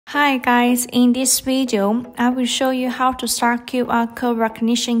Hi guys, in this video, I will show you how to start QR code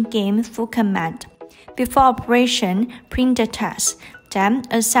recognition game full command. Before operation, print the text, then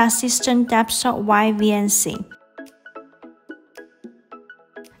access system desktop via VNC.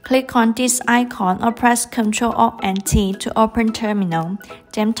 Click on this icon or press Ctrl Alt and T to open terminal,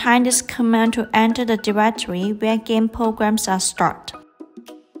 then type this command to enter the directory where game programs are stored.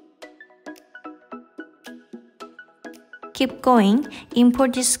 Keep going,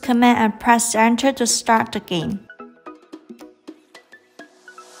 input this command and press enter to start the game.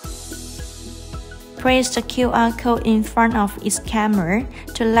 Place the QR code in front of its camera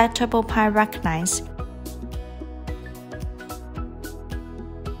to let TurboPi recognize.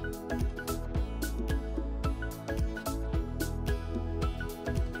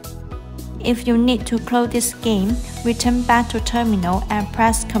 If you need to close this game, return back to terminal and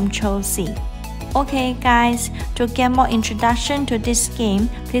press Ctrl C. Okay guys, to get more introduction to this game,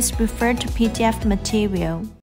 please refer to PDF material.